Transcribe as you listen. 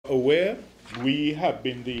aware, we have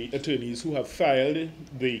been the attorneys who have filed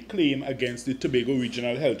the claim against the Tobago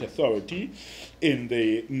Regional Health Authority in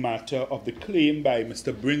the matter of the claim by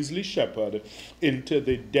Mr. Brinsley Shepherd into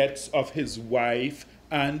the deaths of his wife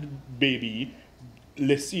and baby,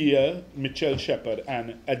 Lycia Mitchell Shepherd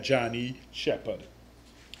and Ajani Shepherd.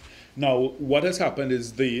 Now, what has happened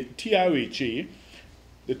is the TRHA,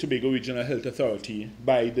 the Tobago Regional Health Authority,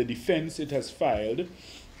 by the defense it has filed,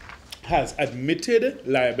 has admitted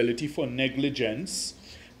liability for negligence,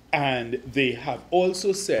 and they have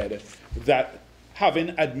also said that having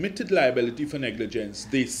admitted liability for negligence,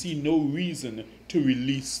 they see no reason to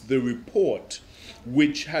release the report,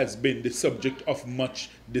 which has been the subject of much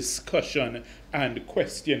discussion and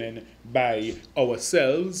questioning by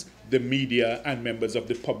ourselves, the media, and members of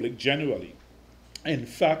the public generally. In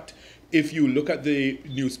fact, if you look at the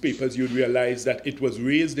newspapers, you'd realize that it was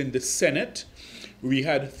raised in the Senate. We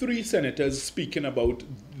had 3 senators speaking about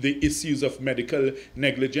the issues of medical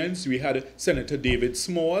negligence. We had Senator David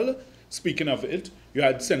Small speaking of it. You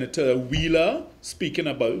had Senator Wheeler speaking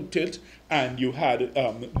about it. And you had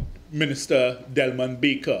Minister Delman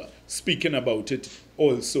Baker speaking about it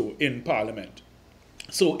also in Parliament.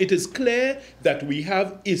 So it is clear that we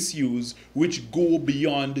have issues which go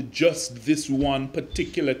beyond just this one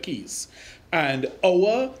particular case. And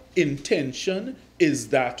our intention is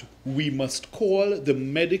that we must call the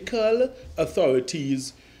medical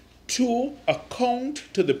authorities to account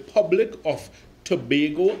to the public of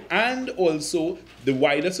Tobago and also the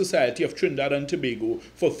wider society of Trinidad and Tobago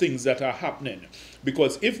for things that are happening.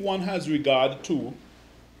 Because if one has regard to,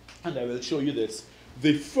 and I will show you this,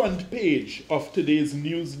 the front page of today's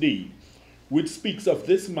Newsday, which speaks of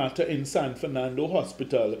this matter in San Fernando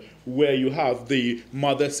Hospital, where you have the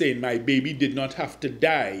mother saying, my baby did not have to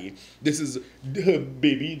die. This is her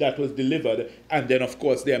baby that was delivered. And then, of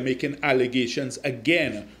course, they are making allegations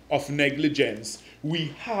again of negligence.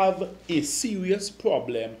 We have a serious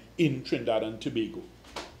problem in Trinidad and Tobago.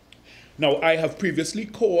 Now, I have previously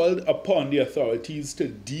called upon the authorities to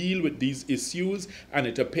deal with these issues, and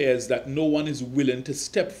it appears that no one is willing to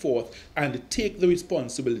step forth and take the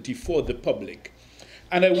responsibility for the public.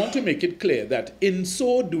 And I want to make it clear that in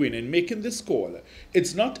so doing, in making this call,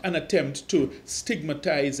 it's not an attempt to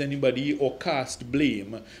stigmatize anybody or cast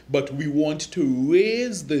blame, but we want to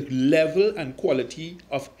raise the level and quality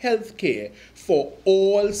of health care for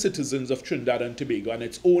all citizens of Trinidad and Tobago. And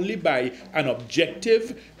it's only by an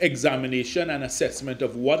objective examination and assessment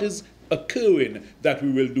of what is occurring that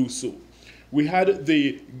we will do so. We had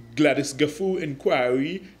the Gladys Gafu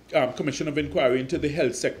inquiry, Commission of Inquiry into the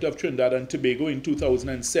health sector of Trinidad and Tobago in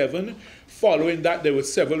 2007. Following that, there were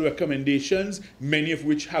several recommendations, many of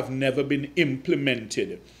which have never been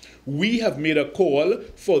implemented. We have made a call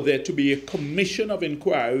for there to be a commission of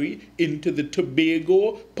inquiry into the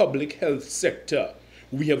Tobago public health sector.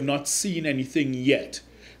 We have not seen anything yet.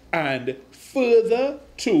 And further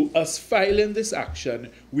to us filing this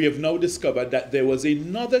action, we have now discovered that there was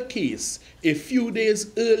another case a few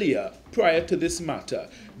days earlier prior to this matter,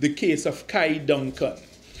 the case of Kai Duncan.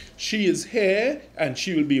 She is here and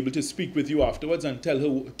she will be able to speak with you afterwards and tell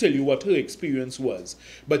you what her experience was.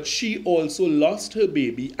 But she also lost her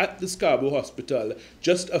baby at the Scarborough Hospital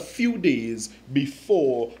just a few days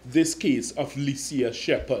before this case of Lycia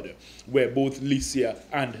Shepherd, where both Lycia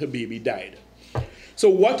and her baby died. So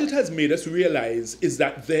what it has made us realize is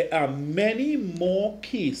that there are many more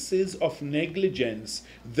cases of negligence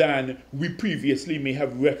than we previously may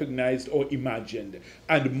have recognized or imagined.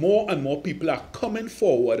 And more people are coming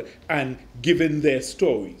forward and giving their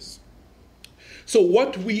stories. So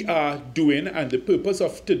what we are doing, and the purpose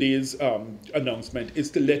of today's announcement, is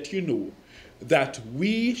to let you know that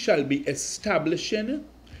we shall be establishing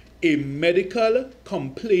a Medical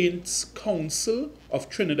Complaints Council of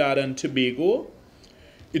Trinidad and Tobago.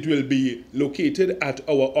 It will be located at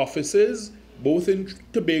our offices, both in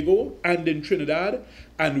Tobago and in Trinidad,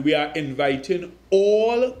 and we are inviting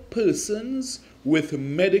all persons with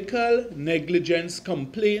medical negligence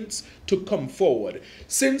complaints to come forward.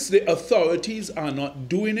 Since the authorities are not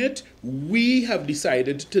doing it, we have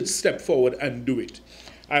decided to step forward and do it.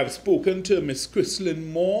 I have spoken to Ms.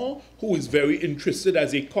 Chrislyn Moore, who is very interested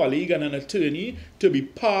as a colleague and an attorney to be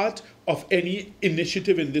part of any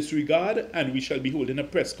initiative in this regard, and we shall be holding a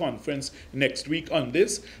press conference next week on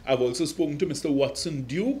this. I've also spoken to Mr. Watson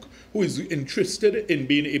Duke, who is interested in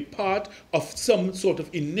being a part of some sort of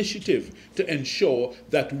initiative to ensure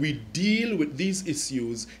that we deal with these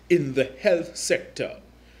issues in the health sector,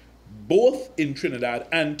 both in Trinidad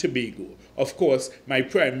and Tobago. Of course, my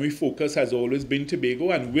primary focus has always been Tobago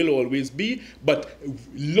and will always be, but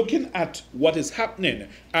looking at what is happening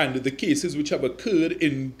and the cases which have occurred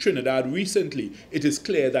in Trinidad recently, it is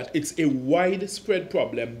clear that it's a widespread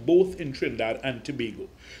problem both in Trinidad and Tobago.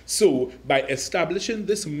 So, by establishing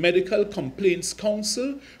this Medical Complaints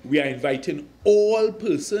Council, we are inviting all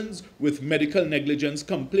persons with medical negligence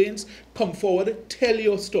complaints, come forward, tell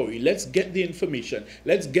your story. Let's get the information,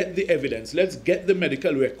 let's get the evidence, let's get the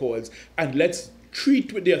medical records, and let's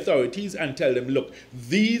treat with the authorities and tell them, look,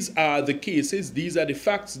 these are the cases, these are the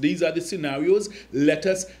facts, these are the scenarios. Let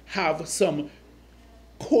us have some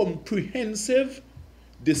comprehensive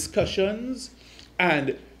discussions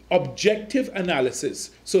and objective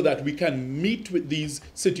analysis so that we can meet with these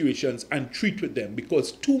situations and treat with them,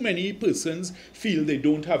 because too many persons feel they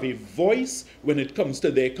don't have a voice when it comes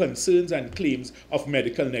to their concerns and claims of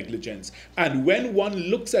medical negligence. And when one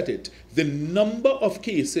looks at it, the number of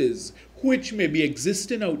cases which may be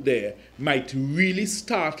existing out there might really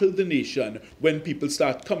startle the nation when people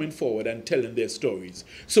start coming forward and telling their stories.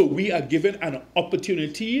 So we are given an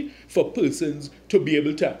opportunity for persons to be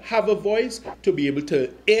able to have a voice, to be able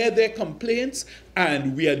to air their complaints,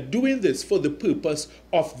 and we are doing this for the purpose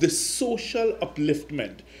of the social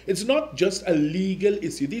upliftment. It's not just a legal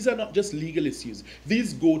issue. These are not just legal issues.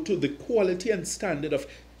 These go to the quality and standard of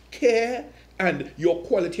care and your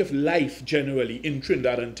quality of life generally in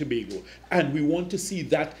Trinidad and Tobago. And we want to see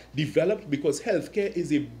that developed, because healthcare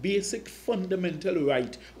is a basic fundamental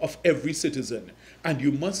right of every citizen. And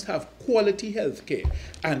you must have quality healthcare.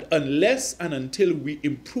 And unless and until we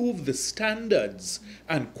improve the standards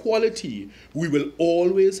and quality, we will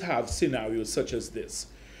always have scenarios such as this.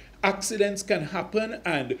 Accidents can happen,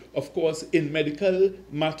 and of course in medical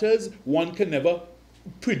matters, one can never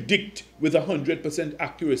predict with 100%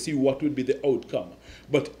 accuracy what would be the outcome.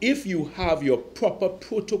 But if you have your proper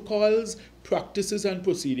protocols, practices and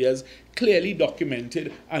procedures clearly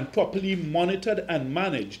documented and properly monitored and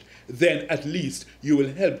managed, then at least you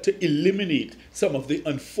will help to eliminate some of the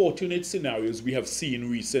unfortunate scenarios we have seen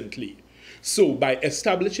recently. So by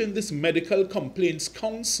establishing this Medical Complaints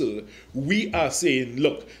Council, we are saying,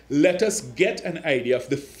 look, let us get an idea of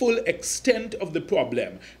the full extent of the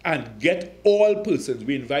problem and get all persons,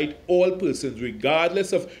 we invite all persons,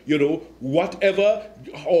 regardless of, whatever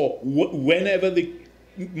or whenever the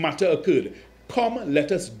matter occurred. Come,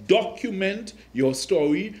 let us document your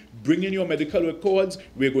story, bring in your medical records.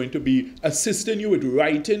 We're going to be assisting you with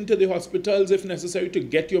writing to the hospitals if necessary to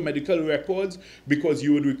get your medical records, because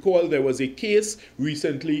you would recall there was a case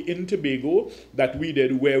recently in Tobago that we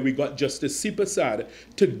did where we got Justice Sipasad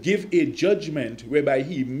to give a judgment whereby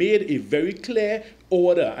he made a very clear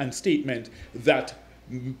order and statement that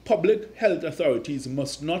public health authorities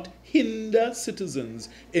must not hinder citizens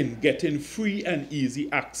in getting free and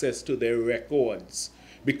easy access to their records,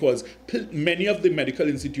 because many of the medical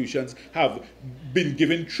institutions have been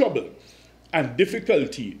given trouble and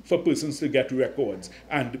difficulty for persons to get records.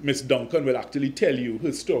 And Ms. Duncan will actually tell you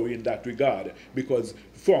her story in that regard, because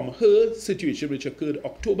from her situation, which occurred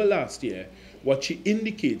October last year, what she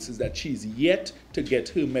indicates is that she's yet to get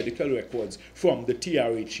her medical records from the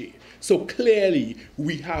TRHA. So clearly,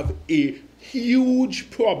 we have a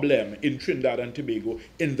huge problem in Trinidad and Tobago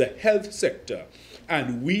in the health sector.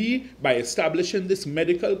 And we, by establishing this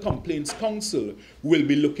Medical Complaints Council, will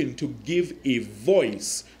be looking to give a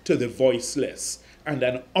voice to the voiceless and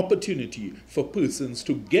an opportunity for persons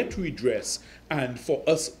to get redress and for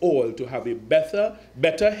us all to have a better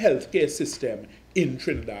healthcare system in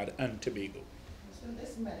Trinidad and Tobago. So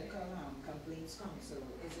this Medical Complaints Council,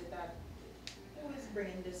 is it that, who is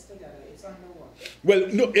bringing this together? It's under what? Well,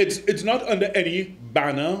 no, it's not under any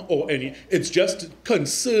banner or any, it's just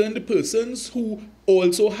concerned persons who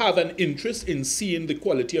also have an interest in seeing the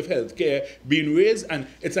quality of healthcare being raised. And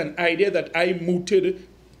it's an idea that I mooted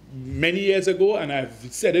many years ago, and I've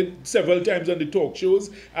said it several times on the talk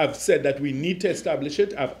shows. I've said that we need to establish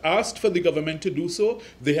it. I've asked for the government to do so.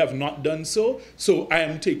 They have not done so. So I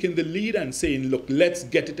am taking the lead and saying, look, let's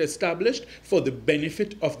get it established for the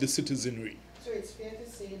benefit of the citizenry. So it's fair to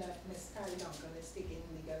say that Ms. Carrie Duncan is taking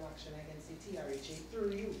legal action against the TRHA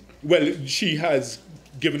through you? Well, she has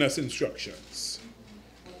given us instructions.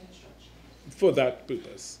 What instructions? For that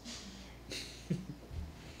purpose.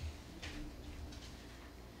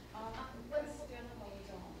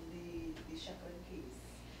 The Shepherd case,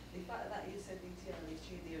 the fact that you said the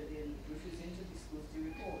TRHA, they're refusing to disclose the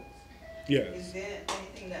reports. Yes. Is there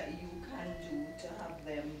anything that you can do to have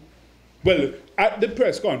them? Well, at the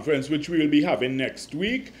press conference, which we will be having next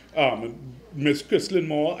week, Ms. Chrislyn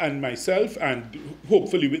Moore and myself, and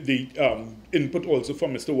hopefully with the input also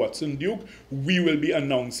from Mr. Watson Duke, we will be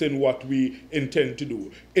announcing what we intend to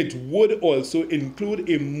do. It would also include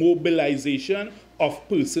a mobilization of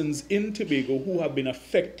persons in Tobago who have been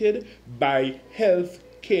affected by health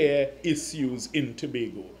care issues in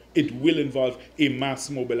Tobago. It will involve a mass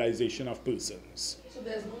mobilization of persons. So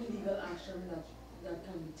there's no legal action that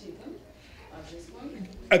can be taken at this point?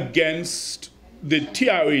 Against the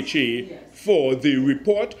TRHA, yes, for the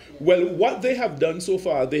report. Well, what they have done so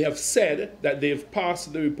far, they have said that they've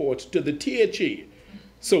passed the report to the TRHA.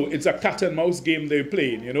 So it's a cat and mouse game they're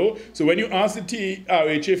playing, you know. So when you ask the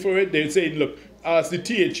TRHA for it, they're saying, look, ask the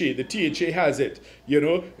TRHA. The TRHA has it, you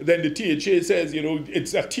know. Then the TRHA says, you know,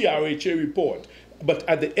 it's a TRHA report. But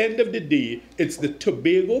at the end of the day, it's the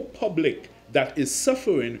Tobago public that is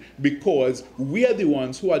suffering because we are the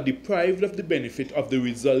ones who are deprived of the benefit of the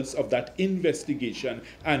results of that investigation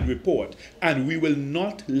and report. And we will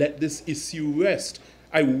not let this issue rest.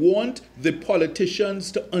 I want the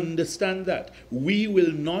politicians to understand that. We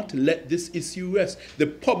will not let this issue rest. The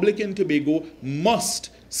public in Tobago must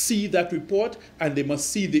see that report, and they must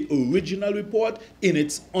see the original report in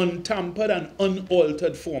its untampered and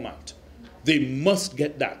unaltered format. They must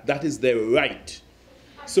get that. That is their right.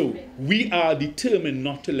 So we are determined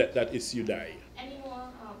not to let that issue die. Any more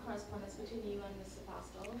correspondence between you and Mr.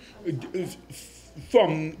 Pascal?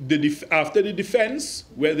 From after the defense,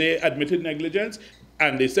 where they admitted negligence,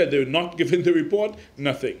 and they said they're not giving the report,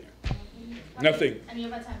 nothing. Nothing. And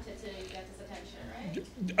you've attempted to get his attention,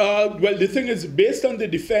 right? Well, the thing is, based on the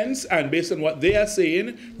defense and based on what they are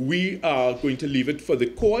saying, we are going to leave it for the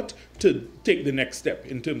court to take the next step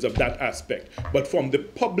in terms of that aspect. But from the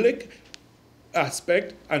public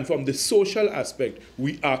aspect and from the social aspect,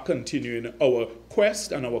 we are continuing our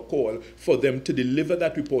quest and our call for them to deliver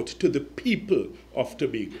that report to the people of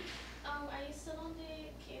Tobago. Are you still on the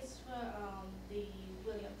case for the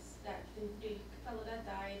Williams, the fellow that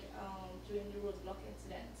died during the roadblock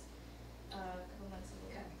incident a couple months ago?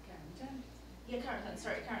 Carrington? Yeah,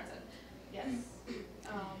 Carrington. Yes.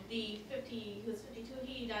 He was 52,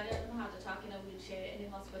 he died of a heart attack in a wheelchair in the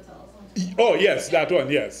hospital. Oh, yes, that one,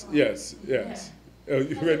 yes. Yeah. Has there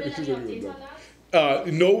been any update on that?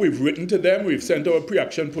 No, we've written to them. We've sent our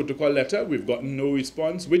pre-action protocol letter. We've gotten no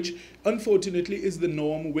response, which unfortunately is the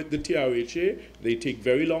norm with the TRHA. They take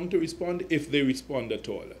very long to respond, if they respond at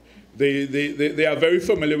all. They are very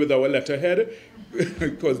familiar with our letterhead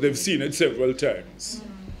because they've seen it several times.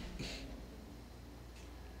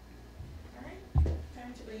 All right.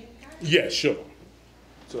 Time to bring in Karen. Yes, sure.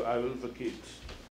 So I will vacate.